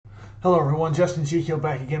Hello everyone, Justin Gikyo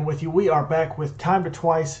back again with you. We are back with Time to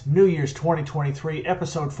Twice, New Year's 2023,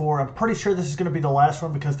 episode 4. I'm pretty sure this is going to be the last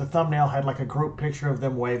one because the thumbnail had like a group picture of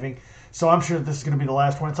them waving. So I'm sure this is going to be the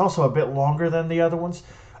last one. It's also a bit longer than the other ones.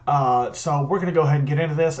 So we're going to go ahead and get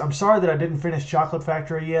into this. I'm sorry that I didn't finish Chocolate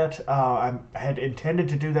Factory yet. I had intended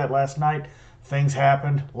to do that last night. Things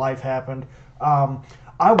happened. Life happened.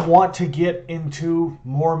 I want to get into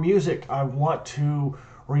more music. I want to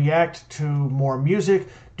react to more music,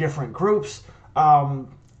 different groups,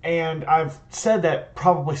 and I've said that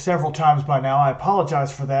probably several times by now. I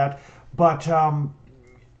apologize for that, but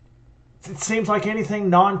it seems like anything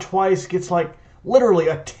non-Twice gets like literally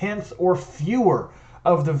a tenth or fewer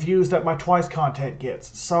of the views that my Twice content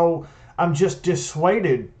gets. So I'm just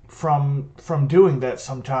dissuaded from doing that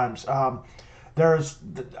sometimes. I'm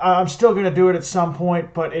still going to do it at some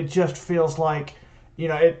point, but it just feels like,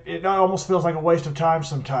 it almost feels like a waste of time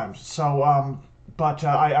sometimes. So, but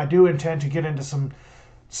I do intend to get into some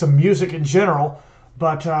music in general,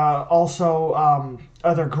 but also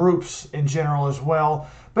other groups in general as well.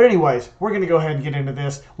 But anyways, we're going to go ahead and get into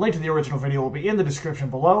this. Link to the original video will be in the description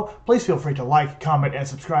below. Please feel free to like, comment, and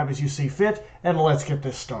subscribe as you see fit, and let's get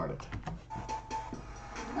this started.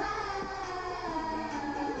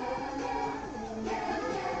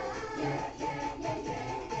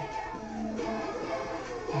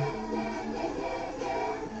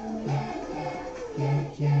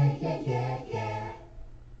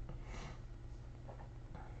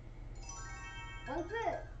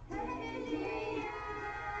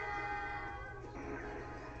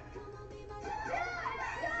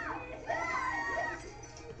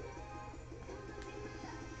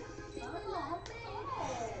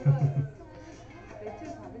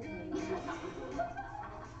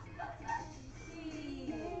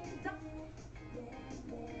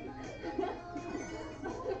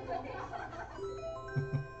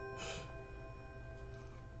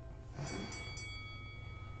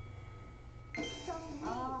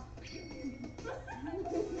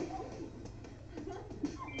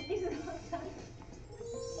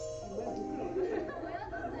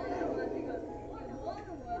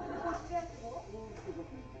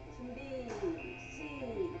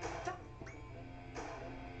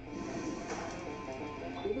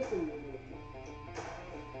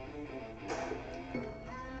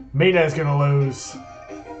 Mina's gonna lose.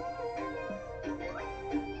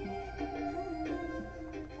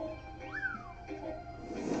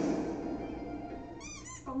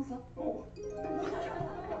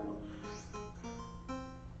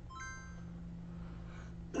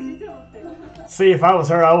 See, if I was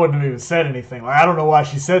her, I wouldn't have even said anything. Like, I don't know why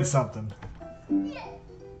she said something.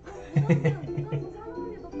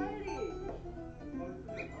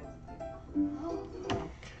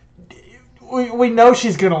 We know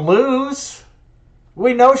she's gonna lose.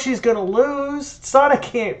 We know she's gonna lose. Sana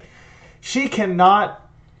can't. She cannot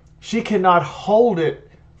hold it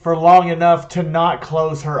for long enough to not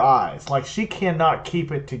close her eyes. Like, she cannot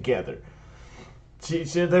keep it together.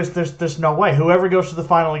 There's no way. Whoever goes to the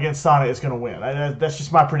final against Sana is gonna win. That's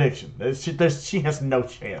just my prediction. She has no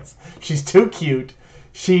chance. She's too cute.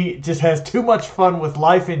 She just has too much fun with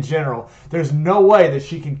life in general. There's no way that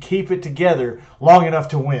she can keep it together long enough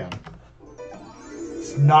to win.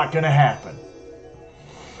 It's not gonna happen.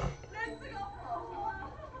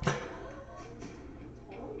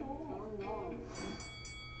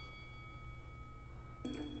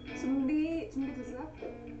 준비됐어요?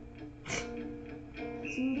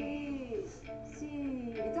 준비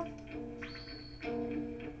시작.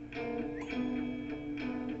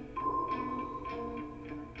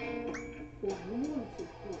 와, 너무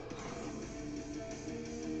좋다.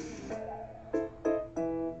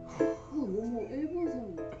 너무 일본산.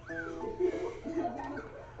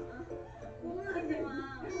 고문하지 마.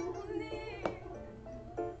 언니.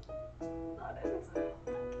 잘했어요.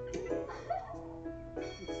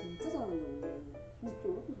 진짜 잘하네. 진짜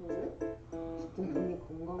이렇게 잘해? 진짜 눈이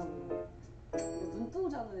건강하네.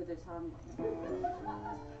 눈동자 하는 애들 잘하는 거 아니야?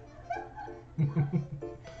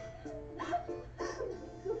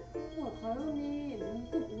 와, 다현이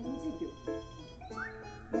눈썹 움직여.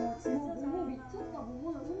 와, 진짜 모모 미쳤다.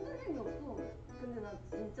 모모는 흔들림이 없어. 근데 나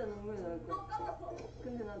진짜 눈물 날 거야.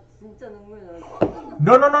 근데 나 진짜 눈물 날 거야.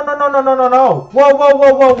 No.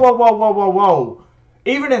 Whoa.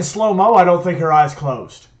 Even in slow-mo, I don't think her eyes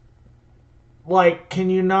closed. Like, can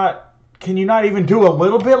you not even do a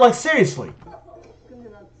little bit? Like, seriously. 근데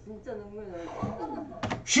나 진짜 눈물 날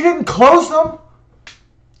거야. She didn't close them?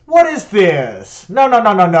 What is this? No.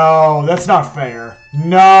 That's not fair.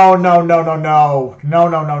 No.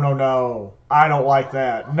 I don't like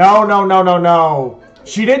that. No.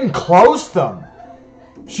 She didn't close them.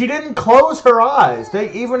 She didn't close her eyes.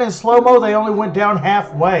 They even in slow-mo, they only went down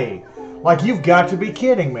halfway. Like, you've got to be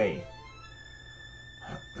kidding me.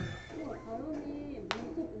 가연이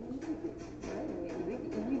눈썹 움직여. 왜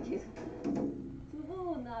이렇게 계속.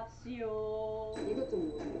 두부 납시오. 이것 좀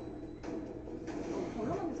뭐야?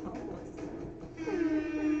 번호하면 잘한 것 같았어.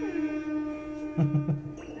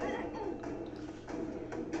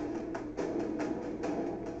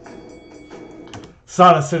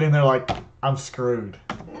 Sana's sitting there like, I'm screwed.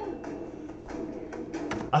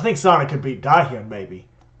 I think Sana could beat Dahyun maybe,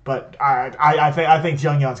 but I think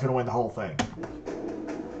Jungyeon's gonna win the whole thing.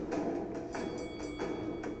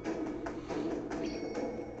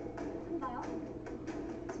 한가요?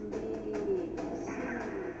 준비.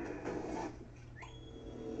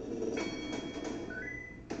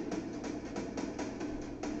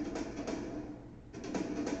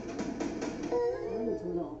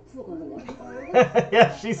 점점 앞으로 가는 거 같아.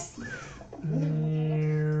 Yeah, she's.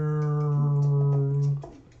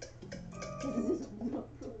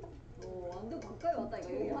 완전 가까이 왔다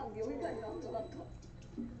이거 여기까지 왔어 나도.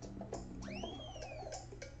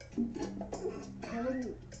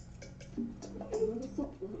 가연이 눈썹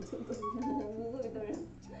무릎이 떨려.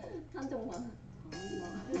 한쪽만.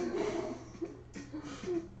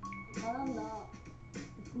 잘한다.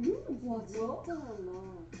 와 진짜 잘한다.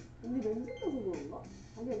 언니 렌즈 껴서 그런가?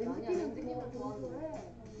 아니야 렌즈 끼면 좋아해. 건조해.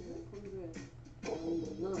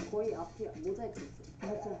 나 거의 앞이 모자이크 했어.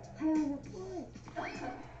 맞아. 하얀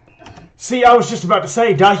See, I was just about to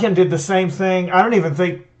say, Dahyun did the same thing. I don't even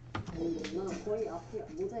think. 나 거의 앞이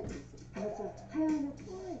모자이크 했어. 맞아. 하얀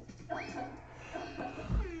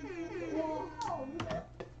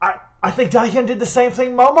I think Dahyun did the same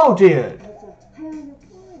thing Momo did.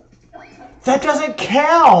 That doesn't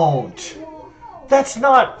count. That's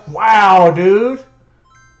not. Wow, dude.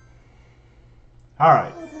 All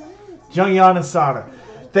right, Jungyeon and Sana.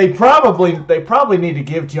 They probably need to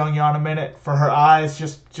give Jungyeon a minute for her eyes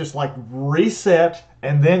just like reset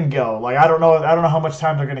and then go. Like I don't know how much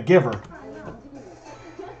time they're gonna give her.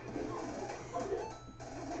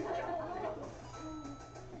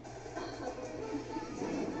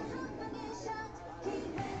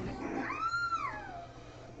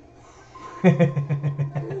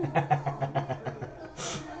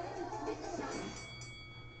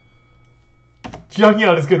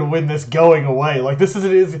 Jungyeon is going to win this going away. Like this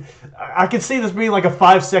is I can see this being like a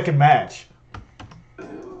 5-second match.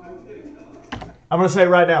 I'm going to say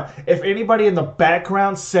right now, if anybody in the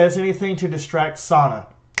background says anything to distract Sana,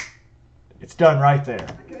 it's done right there.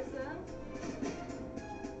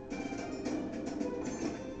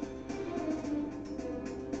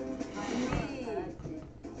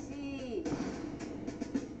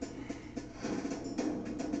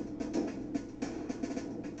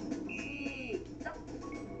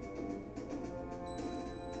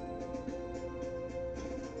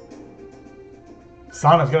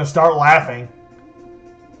 Sana's going to start laughing.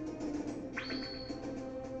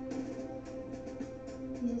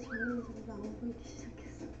 이제 저희는 점점 안 보이기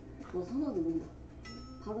시작했어. 선아도 논다.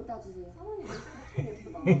 바로 따주세요.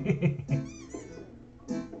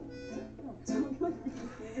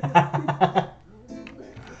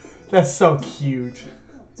 That's so cute.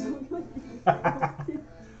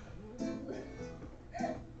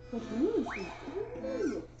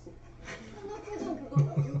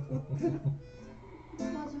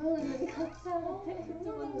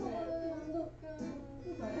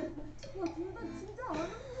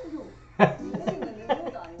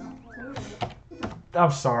 I'm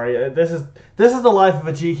sorry. This is the life of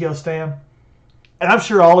a GKO stan, and I'm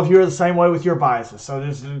sure all of you are the same way with your biases. So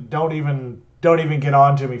just don't even get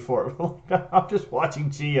on to me for it. I'm just watching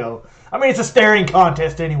Geo. I mean, it's a staring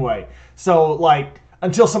contest anyway. So like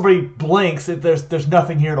until somebody blinks, there's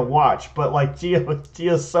nothing here to watch. But like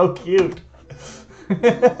Geo's so cute.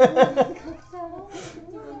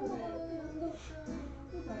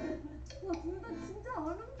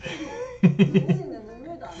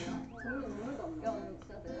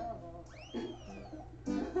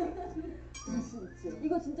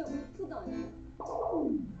 이거 진짜 울프도 아니야?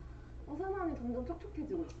 사람이 점점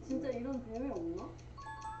촉촉해지고 있어. 진짜 이런 대회 없나?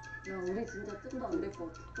 야 우리 진짜 뜸도 안 될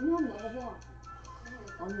것 같아. 언니 한번 나가봐.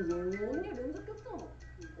 아니 얘는 언니 렌즈 꼈잖아.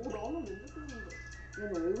 나는 렌즈 꼈는데.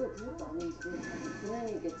 얘는 얼굴에 그것도 아닌지 그냥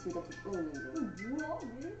이게 진짜 두꺼웠는데. 뭐야? 왜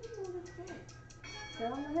이렇게 모르겠어? 그래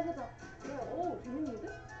한번 해보자. 그래 재밌는데?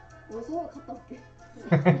 우리 서울 갔다 올게. 우리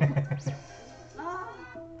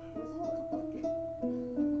서울 갔다 올게.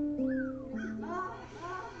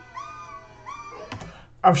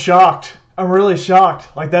 I'm shocked. I'm really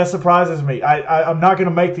shocked. Like, that surprises me. I'm not going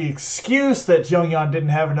to make the excuse that Jonghyun didn't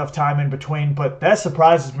have enough time in between, but that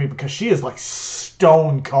surprises me because she is like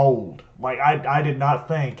stone cold. Like, I did not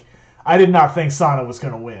think Sana was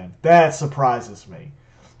going to win. That surprises me.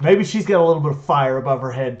 Maybe she's got a little bit of fire above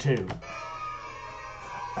her head too.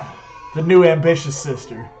 The new ambitious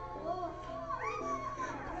sister.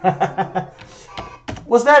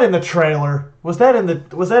 Was that in the trailer? Was that in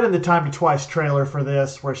the Time to Twice trailer for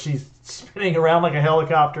this, where she's spinning around like a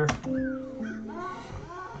helicopter?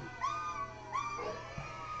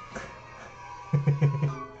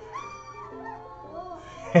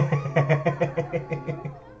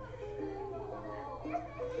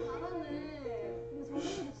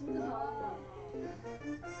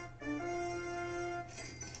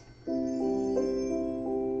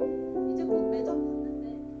 이제 곧 매점 받는데.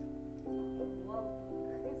 와,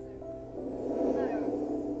 크겠어요. 기다려.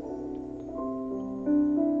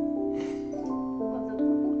 완전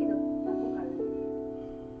떡볶이 나고 갈래.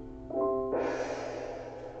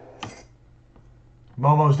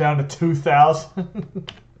 Momo's down to 2,000.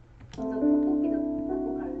 완전 떡볶이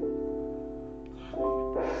나고 갈래.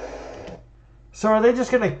 So are they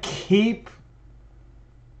just gonna keep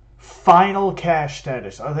final cash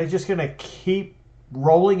status? Are they just gonna keep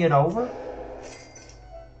rolling it over?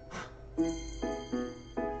 네.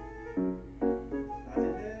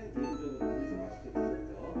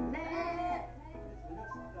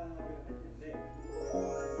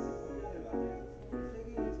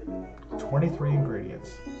 23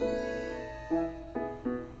 ingredients.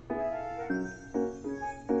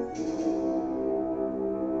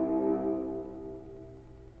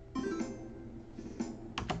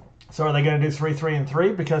 So are they going to do 3, 3, and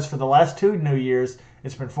 3? Because for the last 2 New Year's,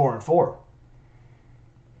 it's been 4 and 4.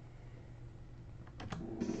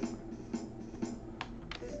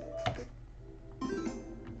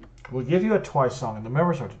 We'll give you a Twice song, and the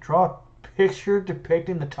members are to draw a picture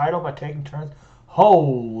depicting the title by taking turns.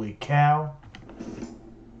 Holy cow.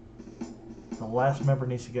 The last member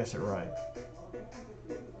needs to guess it right.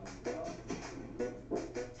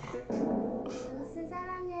 루스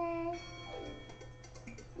사랑해.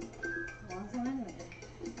 완성했네.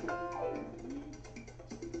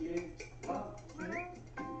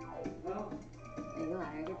 이건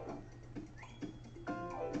알겠다.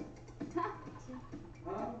 사랑한다.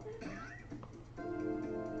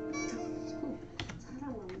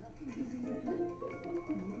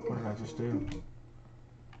 What did I just do?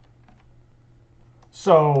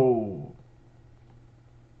 So,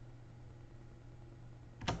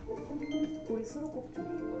 우리 수록곡 좀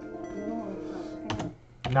유명하니까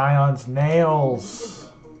Nayeon's nails.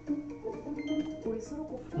 우리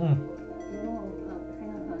수록곡 좀 Mm. 유명하니까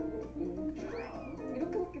생각하는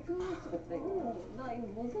이렇게밖에 표현할 수가 없다 이거. 나 이거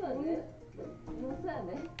뭐 써야 돼? 뭐 써야 돼?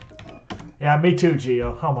 Yeah, me too,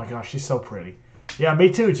 Gio. Oh my gosh, she's so pretty. Yeah, me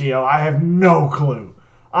too, Gio. I have no clue.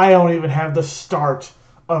 I don't even have the start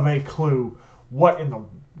of a clue what in the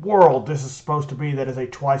world this is supposed to be that is a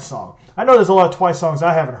Twice song. I know there's a lot of Twice songs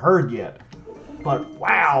I haven't heard yet. But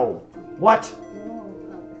wow. What?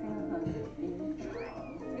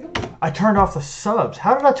 I turned off the subs.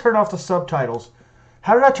 How did I turn off the subtitles?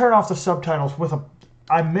 How did I turn off the subtitles with a...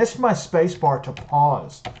 I missed my spacebar to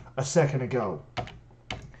pause a second ago.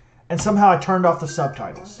 And somehow I turned off the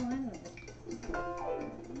subtitles.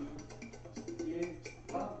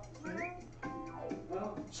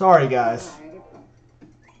 Sorry, guys.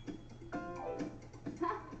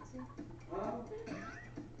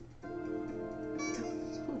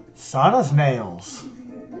 Sana's nails.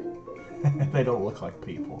 They don't look like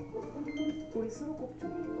people.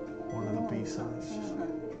 One of the B-sides.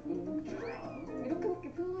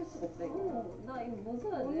 이렇게밖에 표현할 수가 없다 이거. 나 이거 뭐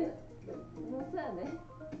써야 돼? 뭐 써야 돼?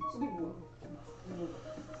 이게 뭐야?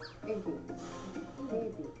 애기,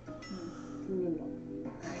 베이비, 블루러.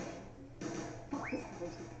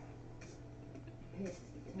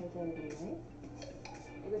 잘 그렸네.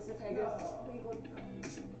 이거 진짜 잘 그렸어. 이거.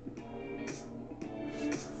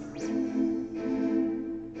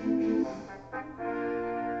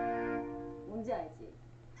 뭔지 알지?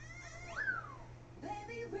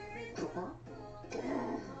 봐봐.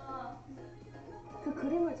 그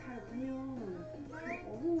그림을 잘 보면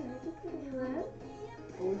어린이 이렇게 그리네?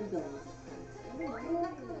 어리잖아.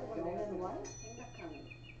 생각하는 거 내가 좋아해? 생각하는.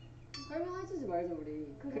 설명해주지 말자 우리.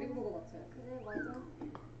 그림 보고 맞춰야 돼. 그래 맞아.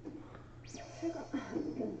 생각.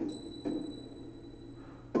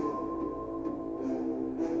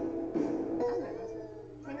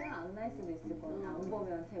 생각 안 날 수도 있을 거야. 안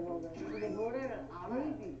보면 제목은. 근데 노래를 알아.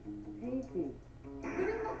 베이비.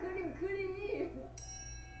 그림 봐 그림. 베이비.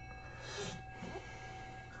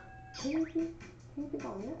 베이비가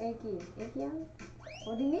아니야? 애기야?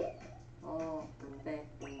 어린이? 네.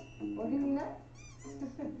 어린이날?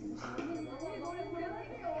 노래 부르는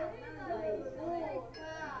게 어린이날이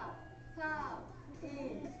 4, 2,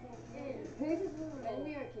 1. 베이비는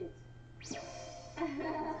러니얼 키즈.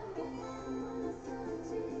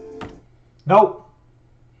 Nope.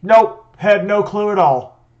 Nope. Had no clue at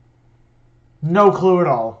all. No clue at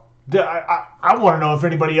all. I want to know if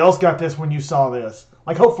anybody else got this when you saw this.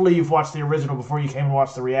 Like, hopefully you've watched the original before you came and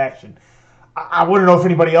watched the reaction. I want to know if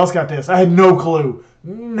anybody else got this. I had no clue.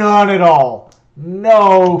 None at all.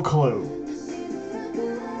 No clue.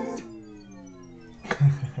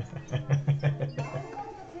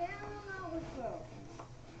 제안하고 싶어요.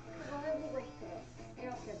 그거 해보고 싶어요.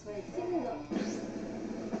 이렇게 저희 팀전.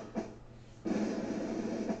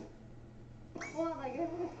 와, 나 이거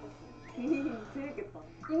해보고 싶어. 재밌겠다.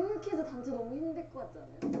 인물 퀴즈 단체 너무 힘들 것 같지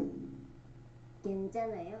않아요?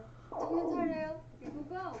 괜찮아요? 정신 차려요.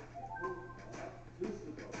 누가?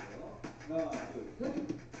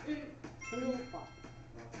 준호 오빠.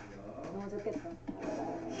 너무 좋겠다.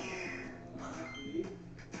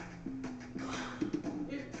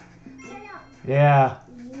 Yeah.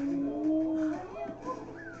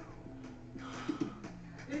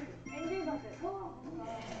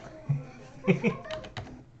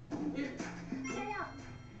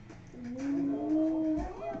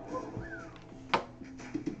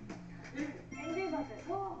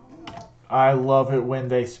 I love it when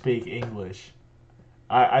they speak English.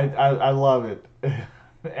 I love it.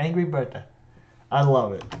 Angry Birthday. I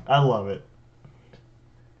love it. I love it.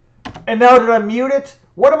 And now did I mute it?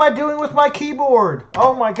 What am I doing with my keyboard?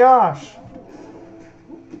 Oh my gosh.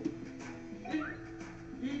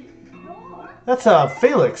 That's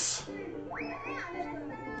Felix.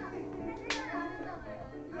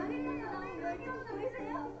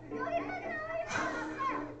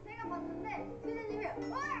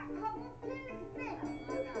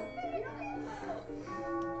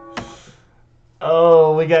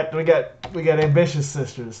 Oh, we got ambitious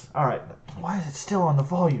sisters. All right. Why is it still on the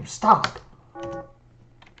volume? Stop.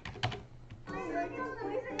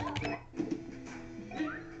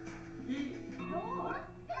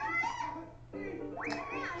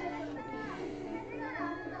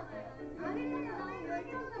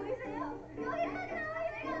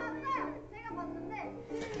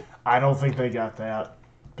 I don't think they got that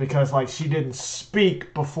because like she didn't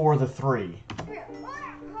speak before the 3.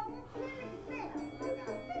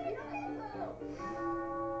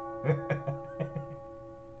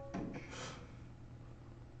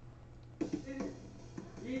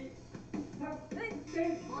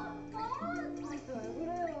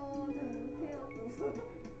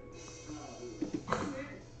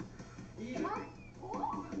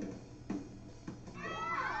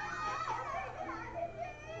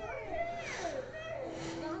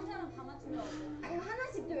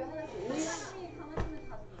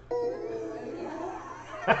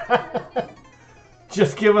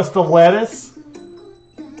 Just give us the lettuce.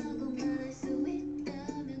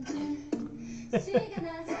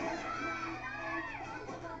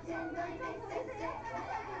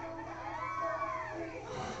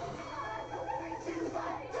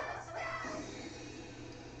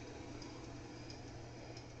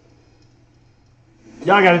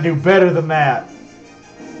 Y'all gotta do better than that.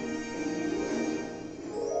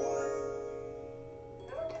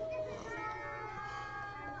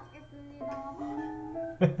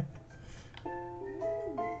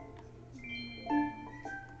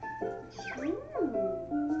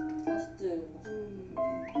 맛있지?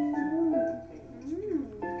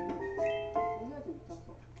 소세지 미쳤어.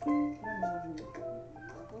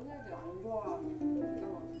 소세지 안 좋아하는 진짜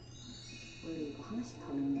맛있어. 원래 이거 하나씩 다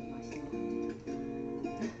넣는 게 맛있어.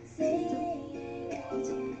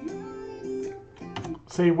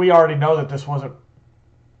 See, we already know that this wasn't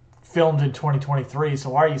filmed in 2023, so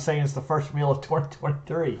why are you saying it's the first meal of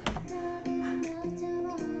 2023?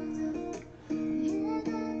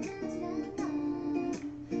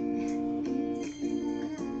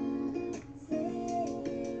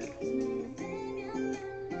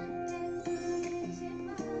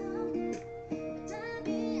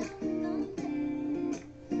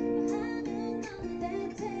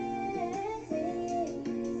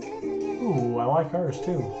 Ooh, I like hers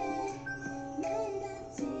too.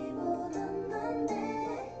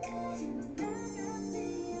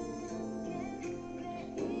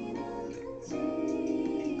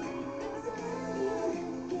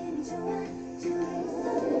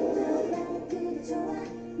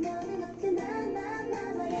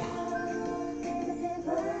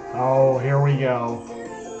 Oh, here we go.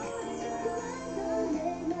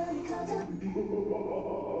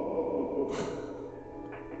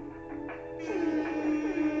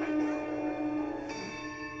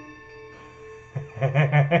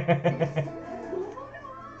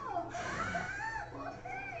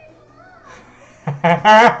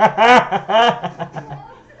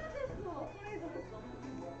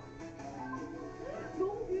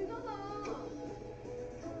 너무 길잖아.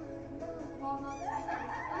 와, 나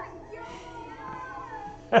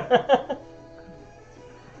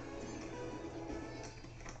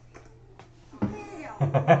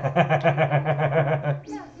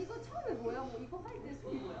야, 이거 처음에 뭐야? 뭐 이거 할 때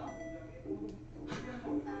소리 뭐야?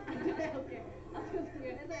 오케이. 아,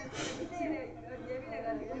 죄송해요.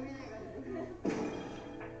 예민해가지고.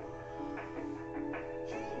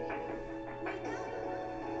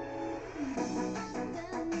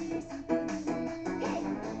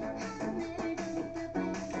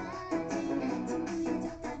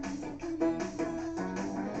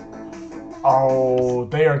 Oh,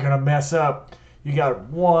 they are gonna mess up. You got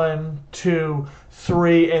 1, 2,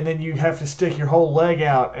 3, and then you have to stick your whole leg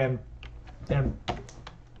out and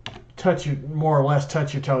touch you, more or less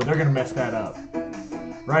touch your toe. They're gonna mess that up.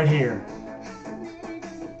 Right here.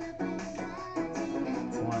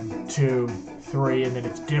 1, 2, 3, and then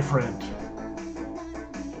it's different.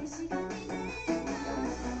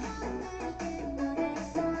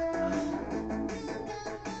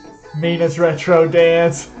 Mina's retro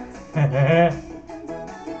dance.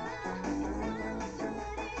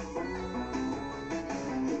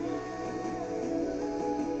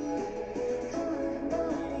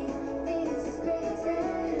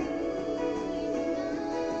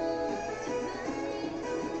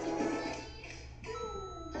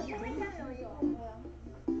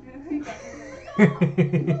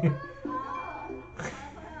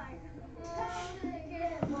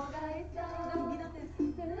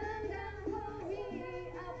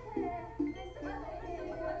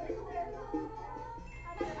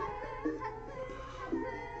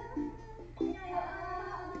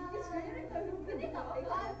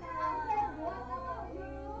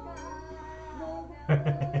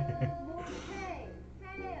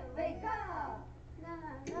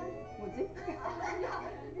 뭐지?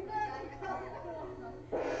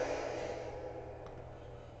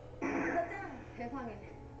 세상에.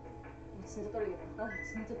 진짜 떨리겠다.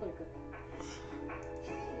 진짜 떨리겠다.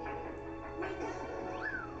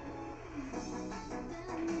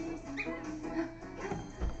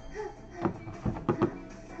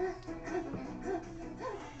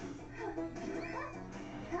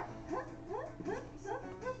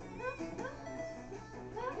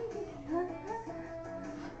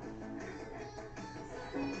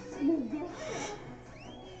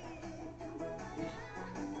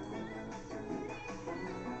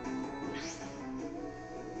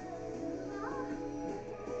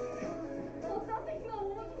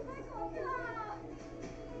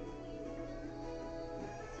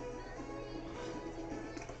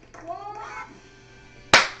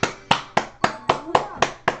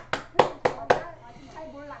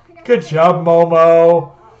 Good job,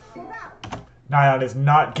 Momo. Nyan is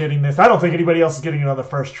not getting this. I don't think anybody else is getting it on the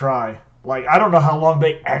first try. Like, I don't know how long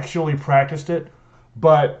they actually practiced it,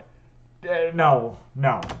 but no.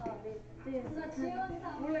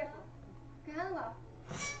 몰래 그냥 하는 거야.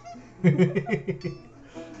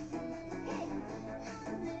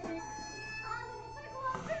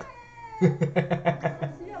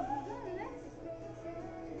 지리야 못하는데?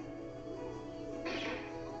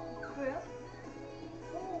 왜요?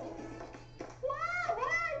 와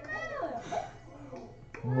뭐야 이거?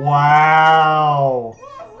 Wow.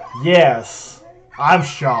 Yes. I'm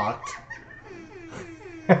shocked.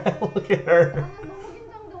 Look at her. 너무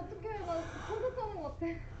긴장돼 어떻게 해? 나 콘서트 것 같아.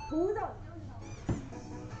 도전.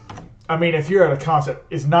 I mean, if you're at a concert,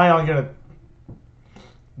 is Nyan gonna?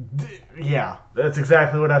 Yeah, that's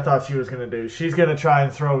exactly what I thought she was gonna do. She's gonna try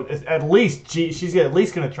and throw at least she's at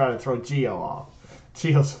least gonna try to throw Gio off.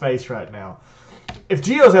 Gio's face right now. If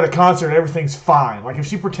Gio's at a concert, everything's fine. Like if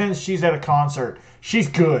she pretends she's at a concert, she's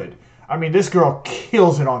good. I mean, this girl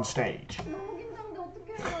kills it on stage. 너무 긴장돼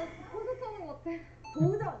어떻게 해? 나 콘서트 하는 것 같아.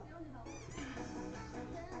 도전.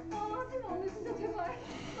 아 하지마 언니 진짜 제발.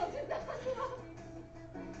 나 진짜 하지마.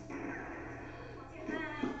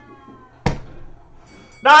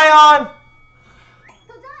 Nyan!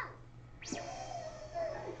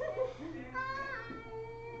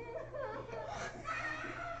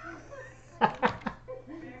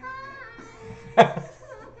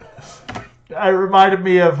 It reminded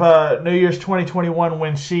me of New Year's 2021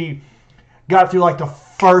 when she got through like the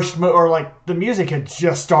first or like the music had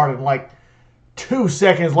just started. Like 2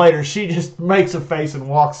 seconds later, she just makes a face and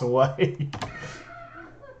walks away.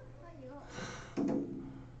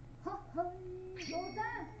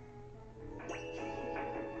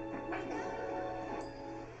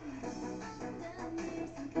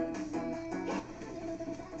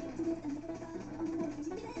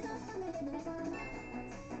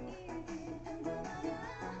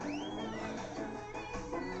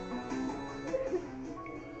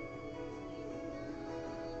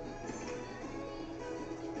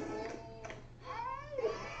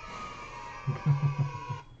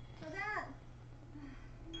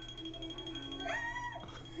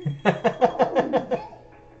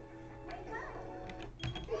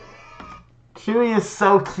 Chewie is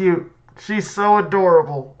so cute. She's so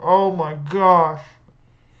adorable. Oh my gosh.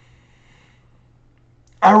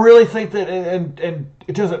 I really think that, and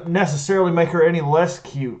it doesn't necessarily make her any less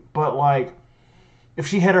cute, but like, if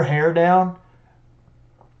she had her hair down,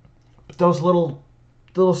 those little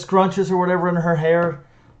scrunches or whatever in her hair,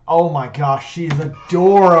 oh my gosh, she's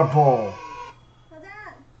adorable.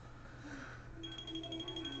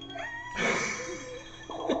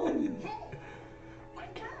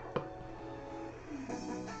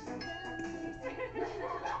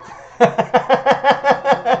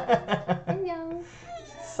 안녕.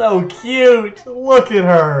 So cute. Look at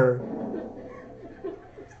her.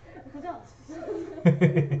 보자.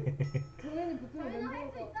 정연이 붙으면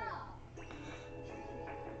멘붕일 것 같아.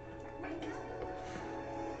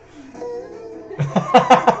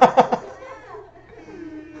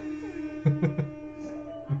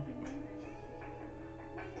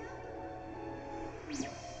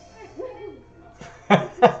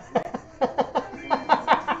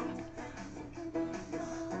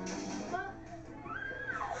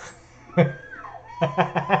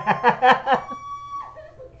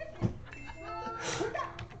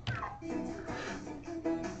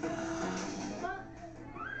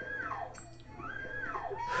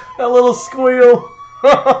 That little squeal.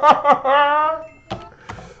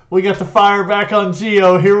 We got the fire back on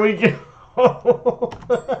Geo. Here we go.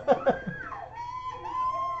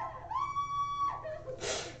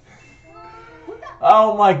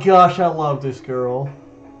 Oh my gosh, I love this girl.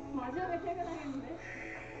 마지막에 퇴근하겠는데?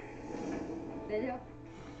 내려.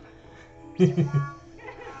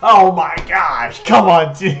 Oh my gosh, come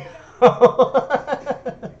on, Geo.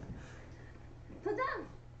 도전!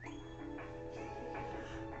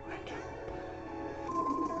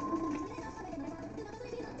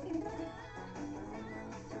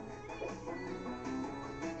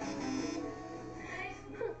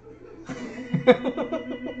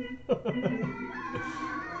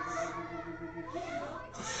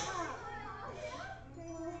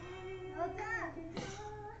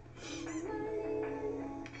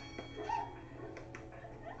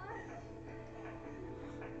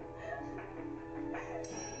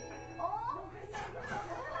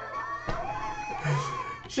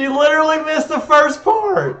 She literally missed the first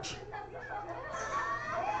part.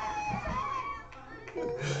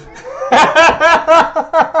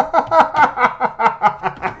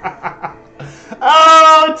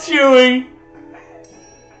 Oh, Chewie.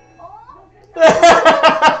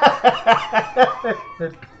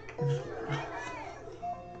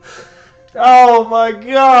 Oh my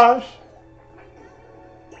gosh.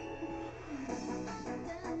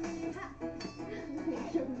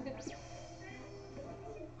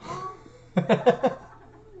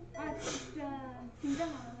 아 진짜 긴장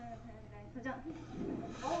안 하나요? 도전!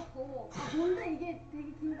 더워. 아 뭔데 이게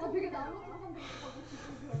되게 긴장. 되게 나무처럼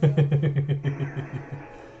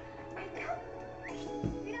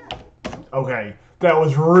Okay, that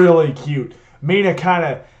was really cute. Mina kind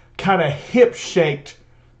of hip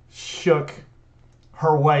shook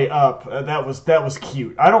her way up. That was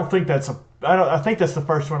cute. I think that's the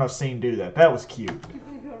first one I've seen do that. That was cute.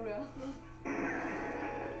 기분이 별로야.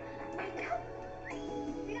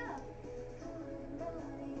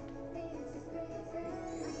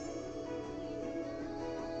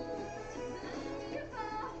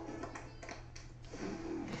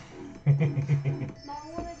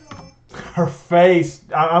 Her face,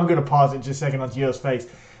 I'm going to pause it just a second on Gio's face.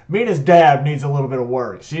 Mina's dab needs a little bit of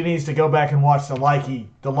work. She needs to go back and watch the Likey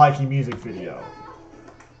music video.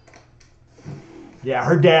 Yeah,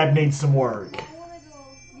 her dab needs some work.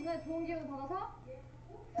 미나의 좋은 기운 받아서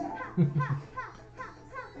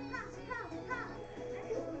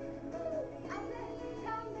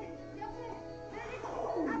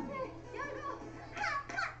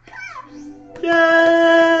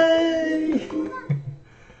Yay!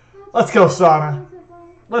 Let's go, Sana.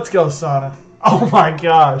 Let's go, Sana. Oh my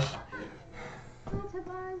gosh.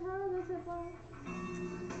 제발 사랑해 제발.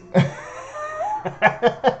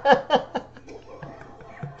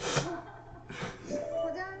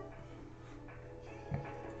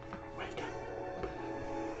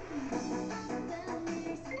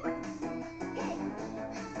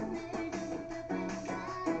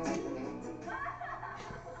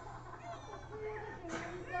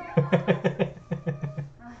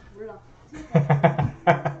 아 몰라.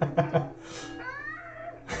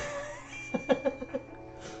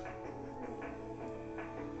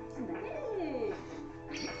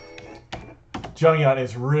 Jungyeon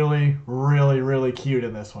is really, really, really cute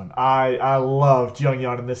in this one. I love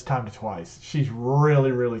Jungyeon in this Time to Twice. She's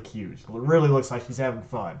really, really cute. Really looks like she's having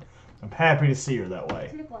fun. I'm happy to see her that way.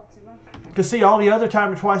 틀릴 것 같지만. To see all the other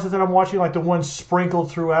Time to Twices that I'm watching, like the ones sprinkled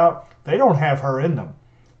throughout, they don't have her in them.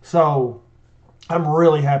 So I'm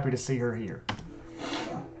really happy to see her here.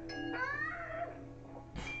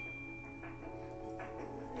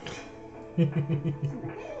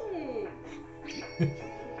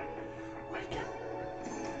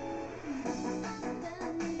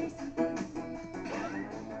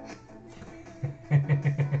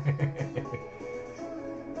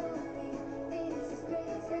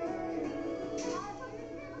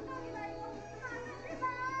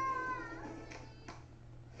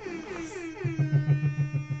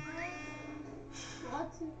 아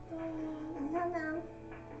진짜 이상한.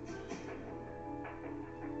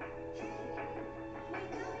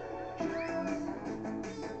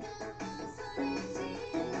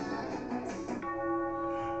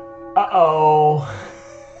 Uh-oh.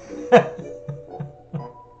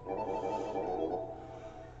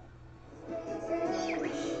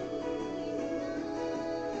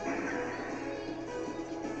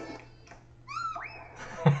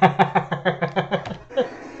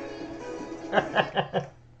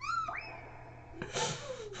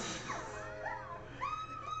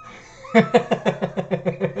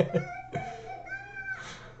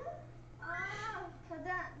 아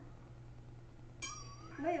가자.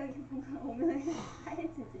 왜 여기 뭔가 오면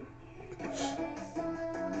하얘지지?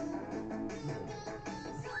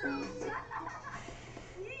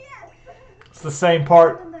 It's the same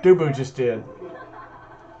part Dubu just did.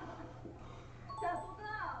 자 보자.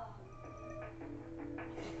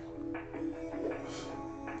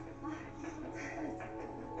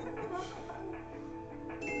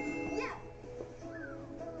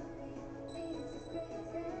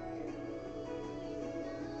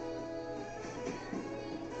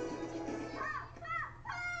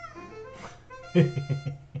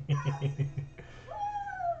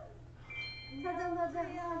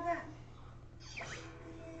 사자.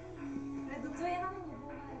 그래도 주인하는 거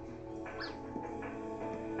먹어야지.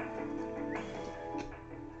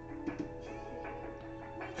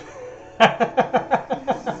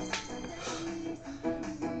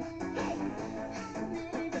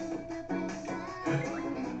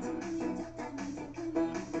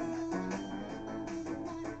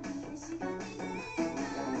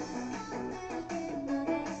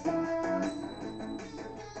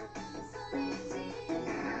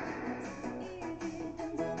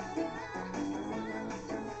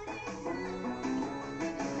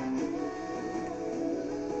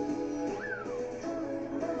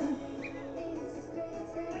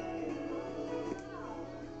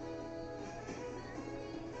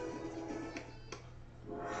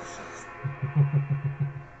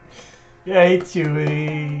 Yay,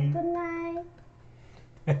 Chewie. 굿나잇.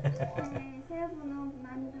 네, 새해 복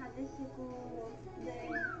많이 받으시고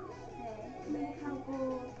네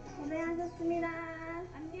하고 고생하셨습니다.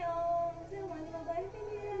 안녕. 새해 많이 받아.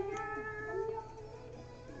 해피뉴이어. 안녕.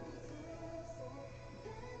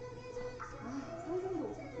 아, 상상도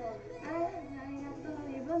못했어. 저희가 또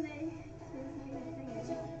이번에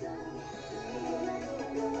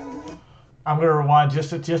I'm gonna rewind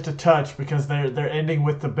just a touch because they're ending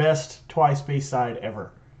with the best Twice B-side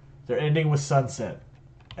ever. They're ending with Sunset,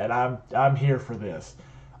 and I'm here for this.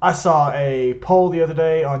 I saw a poll the other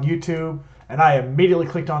day on YouTube, and I immediately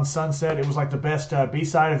clicked on Sunset. It was like the best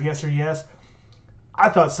B-side of Yes or Yes. I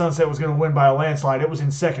thought Sunset was going to win by a landslide. It was in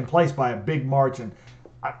second place by a big margin.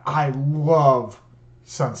 I love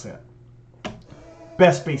Sunset.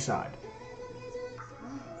 Best B-side.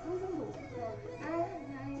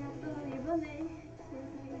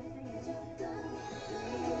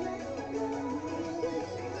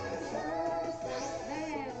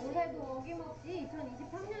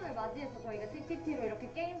 맞이해서 저희가 TTT로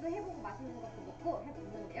이렇게 게임도 해보고 맛있는 것도 먹고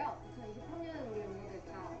해봤는데요. 2023년은 우리 언니들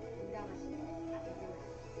다 건강하시고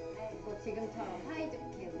네, 뭐 지금처럼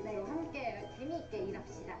사이좋게 우리로 함께 재미있게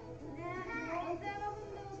일합시다. 네, 언제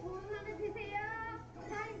여러분도 좋은 한 해 되세요.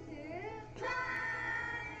 타임즈 타임!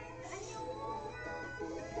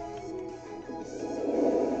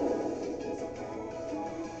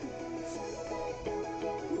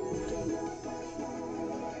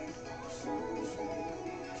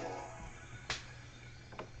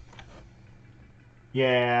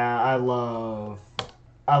 Yeah, I love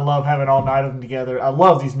having all night of them together. I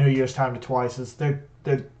love these New Year's Time to Twices.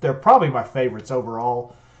 They're probably my favorites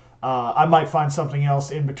overall. I might find something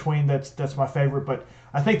else in between that's my favorite, but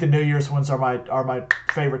I think the New Year's ones are my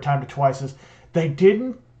favorite Time to Twices. They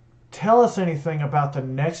didn't tell us anything about the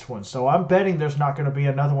next one. So I'm betting there's not going to be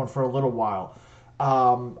another one for a little while.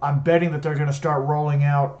 I'm betting that they're going to start rolling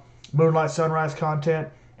out Moonlight Sunrise content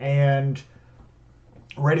and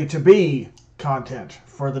Ready to Be content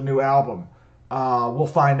for the new album. We'll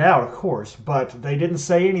find out, of course, but they didn't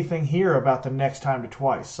say anything here about the next Time to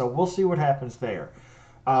Twice, so we'll see what happens there.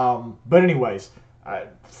 But anyways,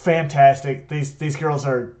 fantastic. These girls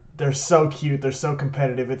they're so cute. They're so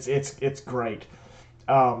competitive. It's great.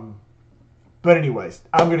 But anyways,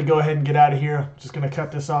 I'm gonna go ahead and get out of here. Just gonna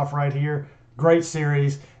cut this off right here. Great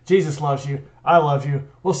series. Jesus loves you. I love you.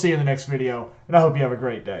 We'll see you in the next video, and I hope you have a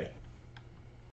great day.